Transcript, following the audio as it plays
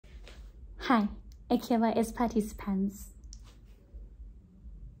Hi, AKYS participants.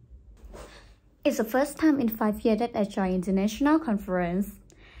 It's the first time in 5 years that I joined international conference.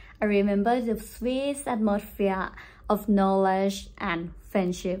 I remember the sweet atmosphere of knowledge and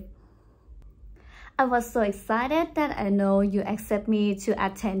friendship. I was so excited that I know you accept me to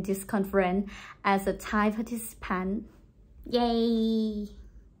attend this conference as a Thai participant. Yay!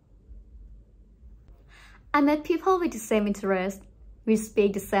 I met people with the same interest. We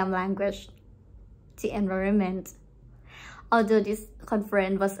speak the same language, the environment. Although this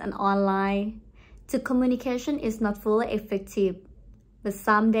conference was an online, the communication is not fully effective. But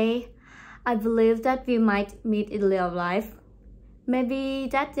someday, I believe that we might meet in real life. Maybe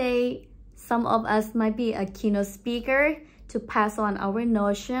that day, some of us might be a keynote speaker to pass on our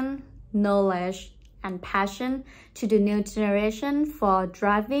notion, knowledge, and passion to the new generation for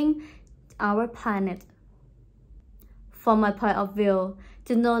driving our planet. From my point of view,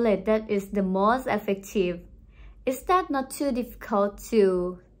 the knowledge that is the most effective is that not too difficult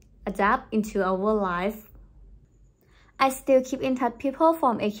to adapt into our life. I still keep in touch people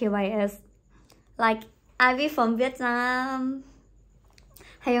from AKYS, like Ivy from Vietnam,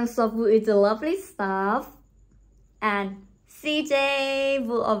 Hyung Sop who is the lovely staff, and CJ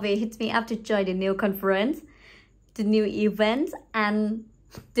who always hits me up to join the new conference, the new event, and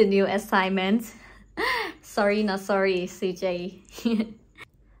the new assignment. Sorry, not sorry, CJ.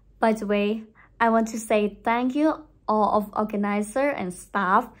 By the way, I want to say thank you all of organizer and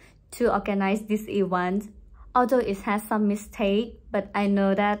staff to organize this event. Although it has some mistake, but I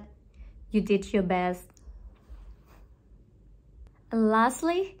know that you did your best. And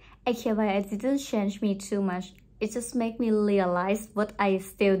lastly, AKYS didn't change me too much. It just made me realize what I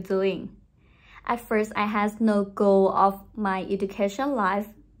still doing. At first, I had no goal of my education life,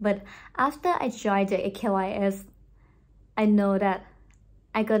 but after I joined the AKYS, I know that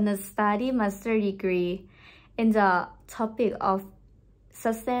I'm gonna study master degree in the topic of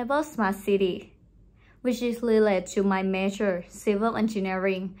sustainable smart city, which is related to my major, civil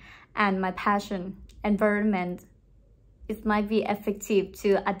engineering, and my passion, environment. It might be effective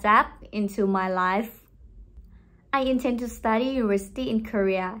to adapt into my life. I intend to study university in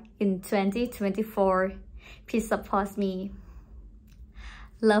Korea in 2024. Please support me.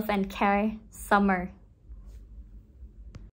 Love and care, Summer.